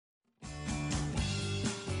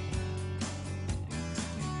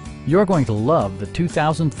You're going to love the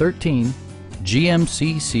 2013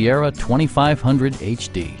 GMC Sierra 2500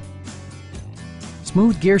 HD.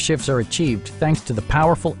 Smooth gear shifts are achieved thanks to the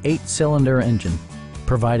powerful 8-cylinder engine,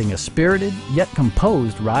 providing a spirited yet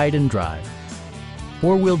composed ride and drive.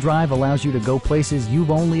 Four-wheel drive allows you to go places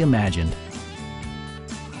you've only imagined.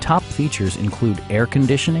 Top features include air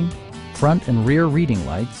conditioning, front and rear reading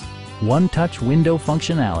lights, one-touch window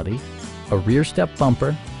functionality, a rear step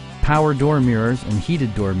bumper, power door mirrors and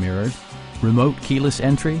heated door mirrors, remote keyless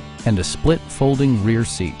entry, and a split folding rear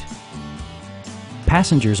seat.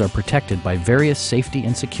 Passengers are protected by various safety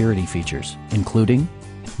and security features, including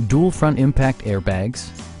dual front impact airbags,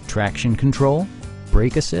 traction control,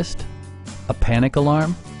 brake assist, a panic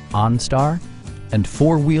alarm, OnStar, and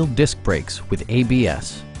four-wheel disc brakes with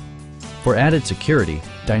ABS. For added security,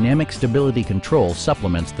 dynamic stability control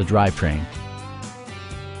supplements the drivetrain.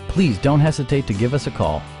 Please don't hesitate to give us a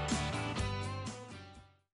call.